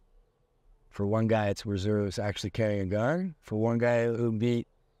reserves. For one guy, it's reserves actually carrying a gun. For one guy, it would be,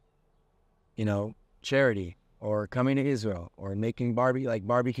 charity or coming to Israel or making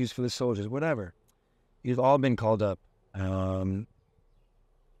barbecues for the soldiers, whatever. You've all been called up.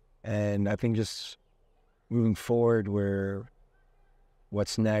 And I think just moving forward,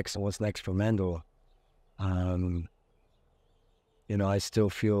 what's next for Mendel, I still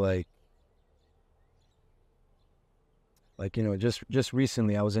feel like just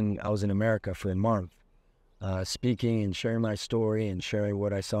recently I was in America for a month, speaking and sharing my story and sharing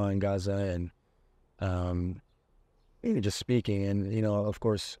what I saw in Gaza and maybe just speaking. And of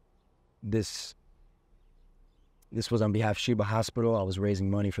course, this was on behalf of Sheba Hospital. I was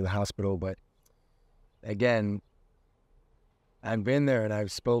raising money for the hospital, but again, I've been there and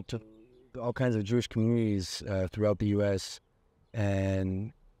I've spoke to all kinds of Jewish communities throughout the U.S.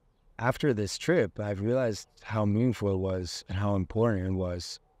 And after this trip, I've realized how meaningful it was and how important it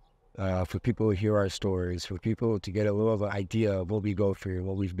was for people to hear our stories, for people to get a little of an idea of what we go through,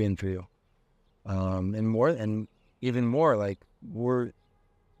 what we've been through, and even more, like we're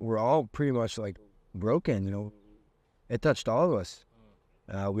all pretty much like broken. It touched all of us.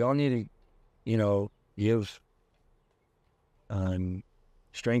 We all need to, give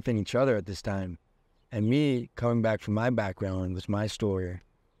strengthen each other at this time. And me coming back from my background with my story,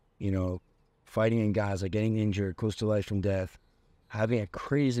 fighting in Gaza, getting injured, close to life and death, having a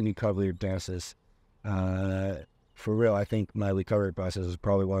crazy recovery process. For real, I think my recovery process is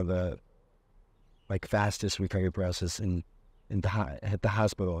probably one of the fastest recovery process at the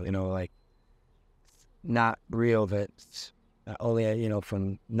hospital. Not real that only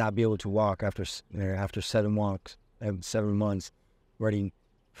from not be able to walk after 7 months, already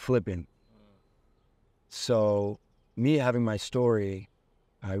flipping. So me having my story,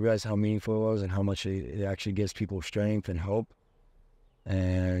 I realized how meaningful it was and how much it actually gives people strength and hope.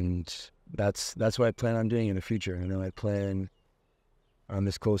 And that's what I plan on doing in the future. I plan on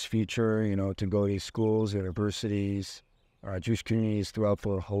this close future, to go to schools, universities, Jewish communities throughout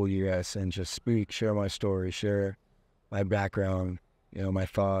the whole U.S. and just speak, share my story, share my background, my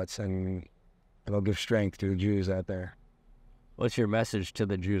thoughts, and it'll give strength to the Jews out there. What's your message to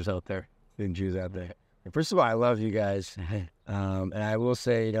the Jews out there? The Jews out there. First of all, I love you guys. And I will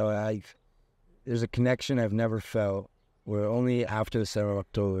say, there's a connection I've never felt where only after the 7th of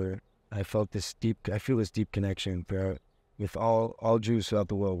October, I feel this deep connection with all Jews throughout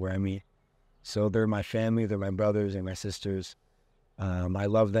the world where I meet. So they're my family, they're my brothers and my sisters. I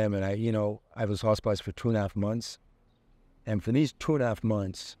love them, and I was hospitalized for 2.5 months. And for these 2.5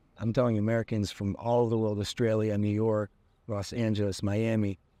 months, I'm telling you, Americans from all over the world, Australia, New York, Los Angeles,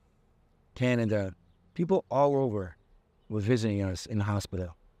 Miami, Canada, people all over were visiting us in the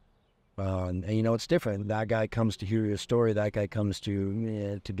hospital. And it's different. That guy comes to hear your story. That guy comes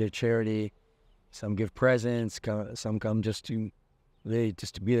to give charity. Some give presents. Some come just to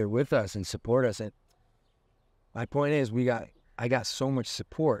be there with us and support us. And my point is, I got so much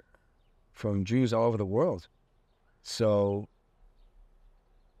support from Jews all over the world. So,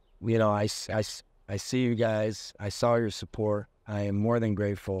 I see you guys. I saw your support. I am more than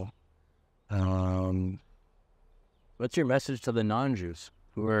grateful. What's your message to the non-Jews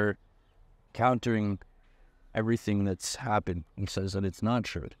who are countering everything that's happened and says that it's not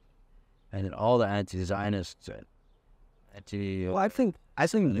true? And all the anti-Zionists and Well, I think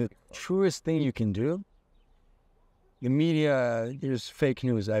the truest thing you can do, the media, there's fake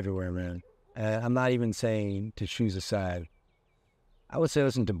news everywhere, man. I'm not even saying to choose a side. I would say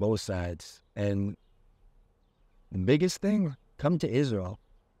listen to both sides. And the biggest thing, come to Israel.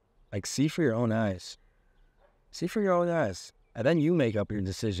 Like, see for your own eyes. See for your own eyes. And then you make up your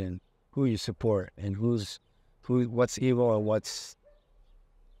decision who you support and what's evil and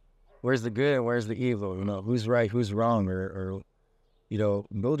where's the good and where's the evil, who's right, who's wrong, or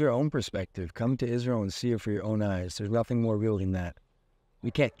build your own perspective. Come to Israel and see it for your own eyes. There's nothing more real than that.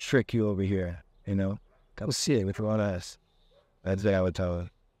 We can't trick you over here, Come see it with your own eyes. That's what I would tell them.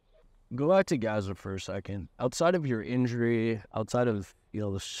 Go back to Gaza for a second. Outside of your injury, outside of,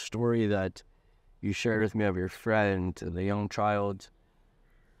 the story that you shared with me of your friend, the young child,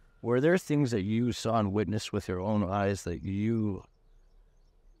 were there things that you saw and witnessed with your own eyes that you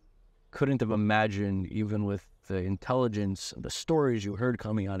couldn't have imagined, even with the intelligence, the stories you heard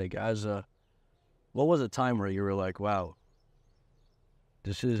coming out of Gaza? What was a time where you were like, wow,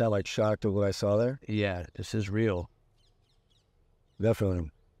 this is... Not like shocked at what I saw there? Yeah, this is real.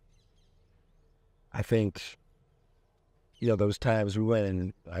 Definitely. I think, those times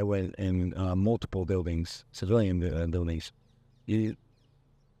I went in multiple buildings, civilian buildings.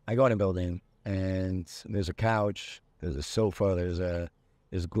 I go in a building, and there's a couch, there's a sofa,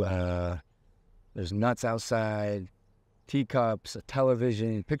 there's nuts outside, teacups, a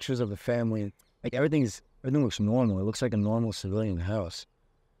television, pictures of the family. Like, everything looks normal. It looks like a normal civilian house.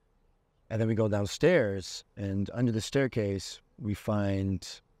 And then we go downstairs, and under the staircase, we find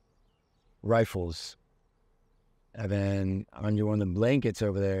rifles. And then under one of the blankets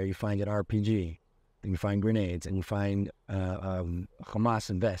over there, you find an RPG. And you find grenades, and you find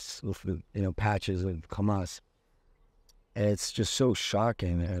Hamas vests with patches of Hamas. And it's just so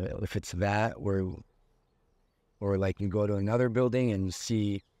shocking. If it's that, or like you go to another building and you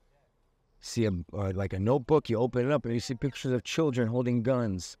see like a notebook, you open it up and you see pictures of children holding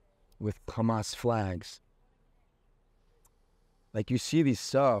guns with Hamas flags. Like, you see these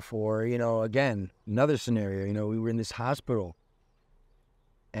stuff, or, again, another scenario, we were in this hospital,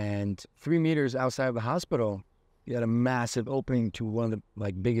 and 3 meters outside of the hospital, you had a massive opening to one of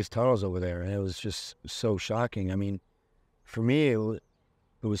the, biggest tunnels over there, and it was just so shocking. I mean, for me, it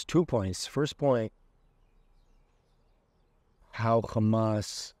was 2 points. First point, how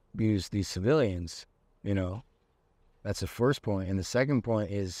Hamas used these civilians, That's the first point. And the second point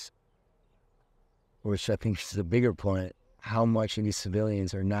is, which I think is the bigger point, how much of these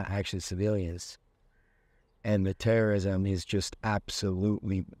civilians are not actually civilians. And the terrorism is just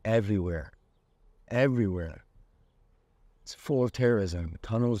absolutely everywhere. Everywhere. It's full of terrorism.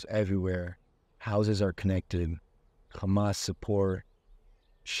 Tunnels everywhere. Houses are connected. Hamas support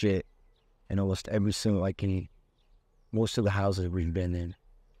shit. And almost every single, most of the houses we've been in.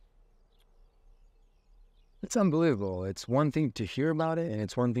 It's unbelievable. It's one thing to hear about it, and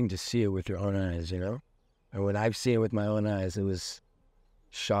it's one thing to see it with your own eyes, And when I've seen it with my own eyes, it was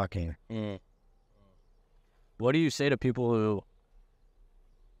shocking. What do you say to people who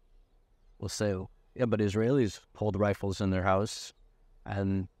will say, yeah, but Israelis hold rifles in their house,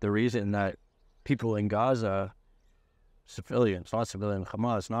 and the reason that people in Gaza, civilians, not civilian,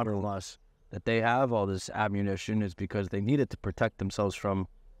 Hamas, not Hamas, that they have all this ammunition is because they needed to protect themselves from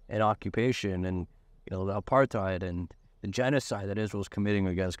an occupation and, the apartheid and the genocide that Israel's committing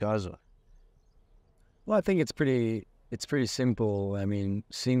against Gaza. Well, I think it's pretty simple. I mean,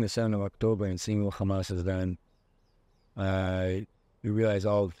 seeing the 7th of October and seeing what Hamas has done, we realize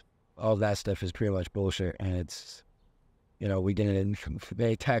all of that stuff is pretty much bullshit. And it's, we didn't,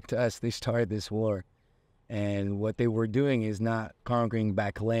 they attacked us, they started this war. And what they were doing is not conquering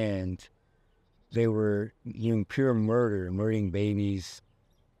back land. They were doing pure murder, murdering babies,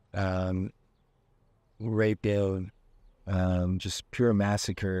 raping, just pure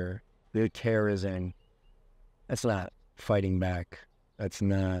massacre, pure terrorism. That's not fighting back. That's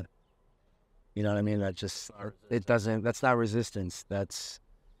not, you know what I mean? That's not resistance.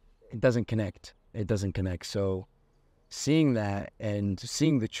 It doesn't connect. It doesn't connect. So seeing that and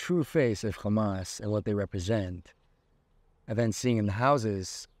seeing the true face of Hamas and what they represent, and then seeing in the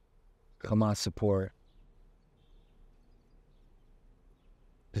houses Hamas support,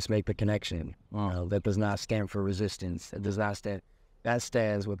 just make the connection. That does not stand for resistance. That does not stand. That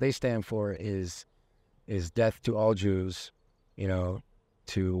stands. What they stand for is death to all Jews. You know,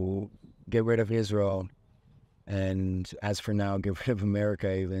 to get rid of Israel, and as for now, get rid of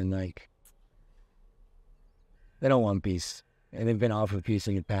America. Even like they don't want peace, and they've been offered peace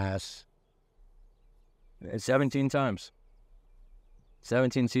in the past. 17 times.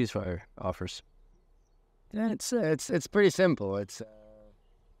 17 ceasefire offers. Yeah, it's pretty simple. It's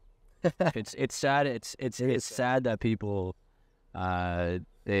sad. It's sad that people,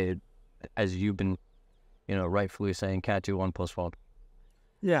 they, as you've been, rightfully saying, can't do 1 + 1.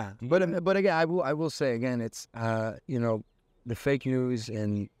 Yeah, but again, I will say again, it's the fake news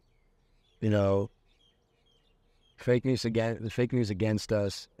and the fake news against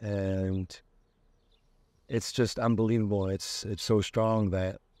us, and it's just unbelievable. It's so strong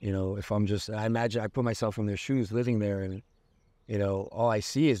that if I imagine I put myself in their shoes, living there, and all I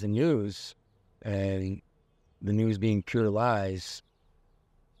see is the news, and the news being pure lies,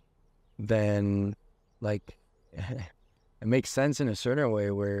 then like it makes sense in a certain way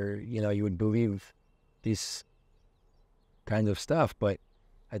where you would believe these kinds of stuff. But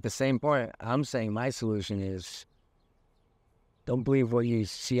at the same point, I'm saying my solution is don't believe what you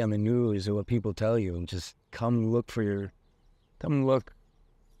see on the news or what people tell you, and just come look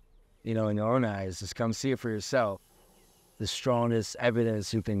in your own eyes. Just come see it for yourself. The strongest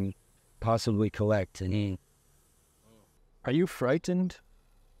evidence you can possibly collect. And are you frightened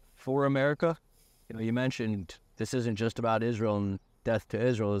for America? You mentioned this isn't just about Israel and death to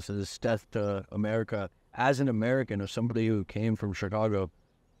Israel. This is death to America. As an American, as somebody who came from Chicago,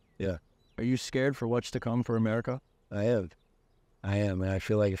 yeah, are you scared for what's to come for America? I am, and I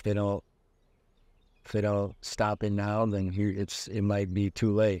feel like if they don't stop it now, then it might be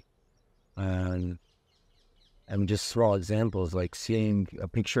too late. And just small examples, like seeing a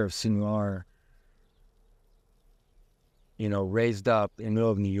picture of Sinwar, raised up in the middle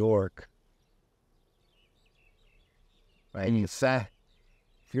of New York. Right? It's sad.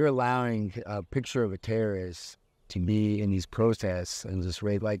 If you're allowing a picture of a terrorist to be in these protests and just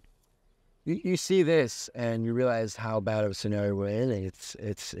raise, like, you see this and you realize how bad of a scenario we're in.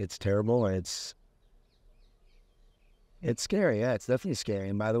 It's terrible, and it's scary. Yeah, it's definitely scary.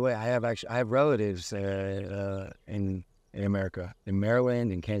 And by the way, I have relatives in America, in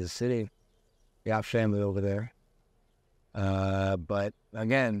Maryland, in Kansas City. I got family over there. But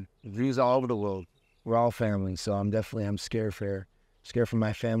again, views all over the world. We're all family, so I'm scared for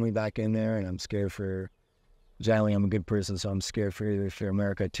my family back in there, and I'm scared for. Generally, I'm a good person, so I'm scared for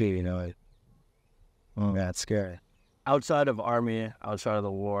America too. Yeah, it's scary. Outside of army, outside of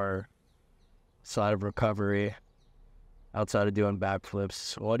the war, outside of recovery, outside of doing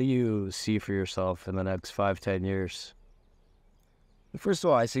backflips, what do you see for yourself in the next 5-10 years? First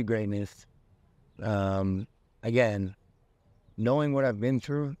of all, I see greatness. Again, knowing what I've been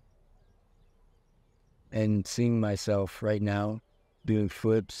through and seeing myself right now doing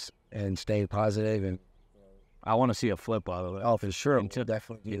flips and staying positive, and I want to see a flip, by the way. Oh, for sure. We'll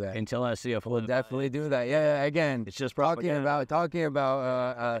definitely do that. Until I see a flip. We'll definitely do that. Yeah, again, it's just talking about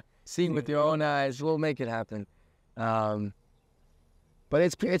seeing with your own eyes. We'll make it happen. But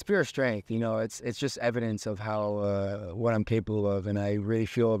it's pure strength. It's just evidence of how what I'm capable of, and I really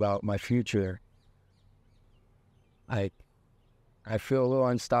feel about my future. I feel a little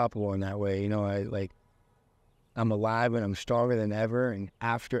unstoppable in that way. I'm alive and I'm stronger than ever. And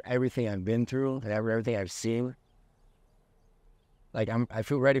after everything I've been through and everything I've seen, I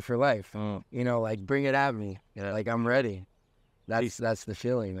feel ready for life. Bring it at me. Yeah. I'm ready. That's the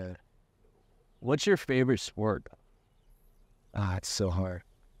feeling, man. What's your favorite sport? It's so hard.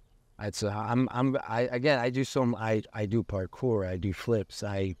 I do parkour. I do flips.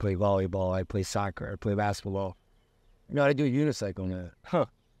 I play volleyball. I play soccer. I play basketball. I do a unicycle now. Huh.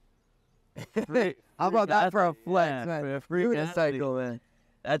 How about that for a flex, man? For a free unicycle, man.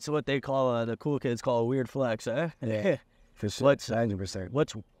 That's what they call the cool kids call a weird flex, eh? Yeah, for sure.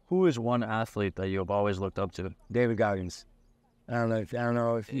 100%. Who is one athlete that you've always looked up to? David Goggins. I don't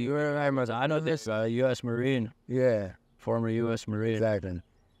know if you remember. I know this U.S. Marine. Yeah, former U.S. Marine. Exactly. It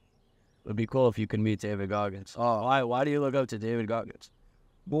would be cool if you could meet David Goggins. Oh, why do you look up to David Goggins?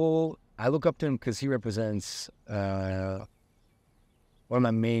 Well, I look up to him because he represents one of my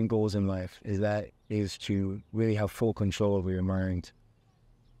main goals in life is to really have full control over your mind.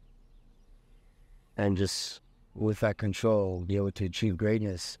 And just with that control, be able to achieve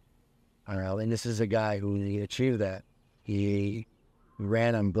greatness. And this is a guy who achieved that. He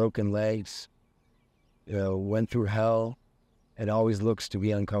ran on broken legs, went through hell, and always looks to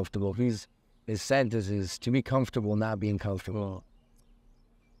be uncomfortable. His sentence is to be comfortable, not being comfortable.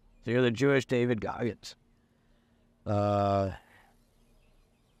 So you're the Jewish David Goggins. I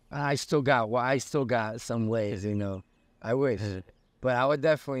still got some ways, I wish. But I would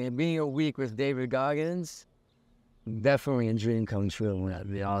definitely, being a week with David Goggins, definitely a dream come true.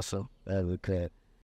 That'd be awesome. That would be good.